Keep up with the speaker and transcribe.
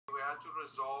to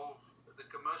resolve the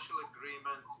commercial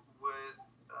agreement with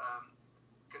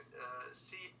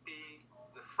CP,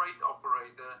 the freight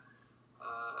operator,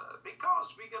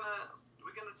 because we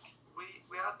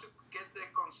had to get their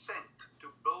consent to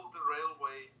build the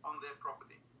railway on their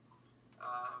property.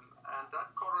 And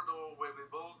that corridor where we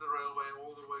build the railway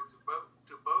all the way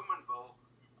to Bowmanville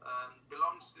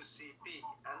belongs to CP.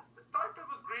 And the type of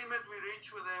agreement we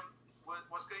reached with them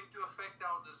was going to affect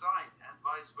our design and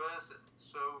vice versa.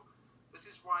 So this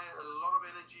is why a lot of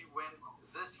energy went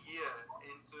this year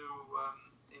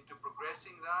into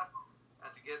progressing that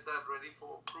and to get that ready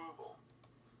for approval.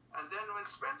 And then when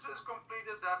Spencer's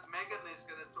completed that, Meghan is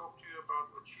going to talk to you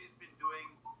about what she's been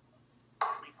doing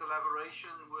in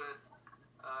collaboration with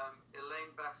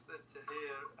Elaine Baxter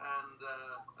Tahir and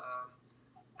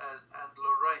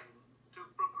Lorraine to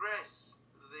progress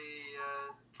the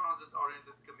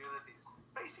transit-oriented communities.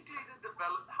 Basically,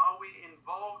 how we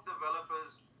involve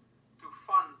developers to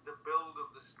fund the build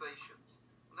of the stations.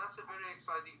 And that's a very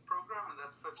exciting program, and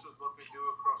that fits with what we do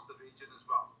across the region as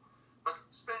well. But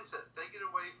Spencer, take it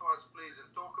away for us, please, and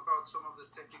talk about some of the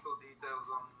technical details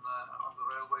on the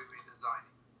railway we're designing.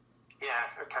 Yeah,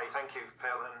 okay, thank you,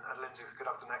 Phil. And Lindsey, if we could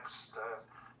have the next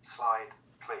slide,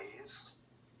 please.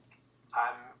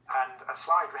 And a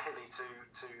slide really to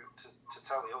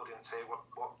tell the audience here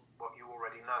what you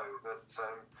already know, that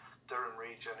Durham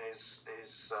region is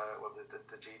well,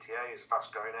 the GTA is a fast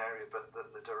growing area, but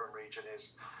the Durham region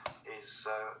is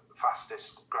the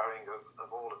fastest growing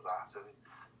of all of that. And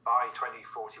by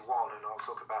 2041, and I'll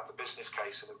talk about the business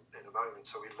case in a moment.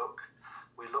 So we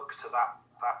look to that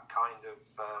kind of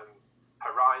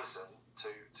horizon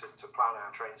to plan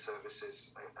our train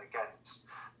services against.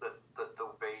 That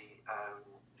there'll be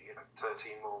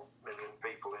 13 more million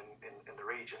people in the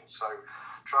region. So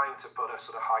trying to put a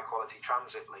sort of high quality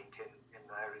transit link in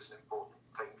there is an important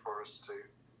thing for us to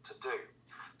do.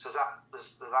 So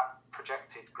that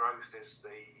projected growth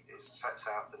sets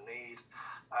out the need.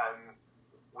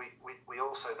 We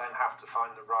also then have to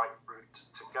find the right route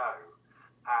to go,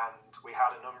 and we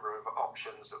had a number of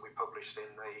options that we published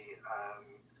in the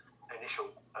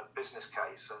initial business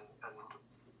case, and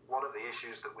one of the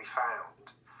issues that we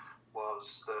found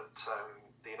was that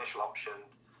the initial option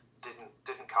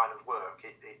didn't kind of work.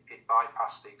 It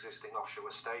bypassed the existing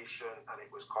Oshawa station, and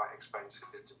it was quite expensive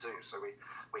to do. So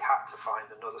we had to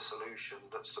find another solution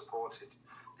that supported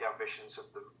the ambitions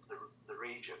of the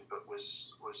region, but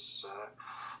was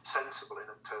sensible in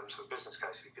terms of a business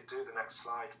case. If you could do the next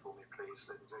slide for me, please,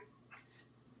 Lindsey.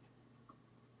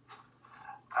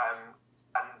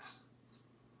 And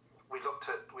we looked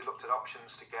at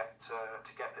options to get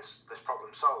this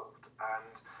problem solved.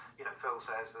 And Phil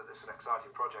says that it's an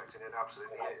exciting project, and it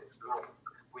absolutely is.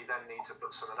 We then need to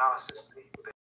put some analysis beneath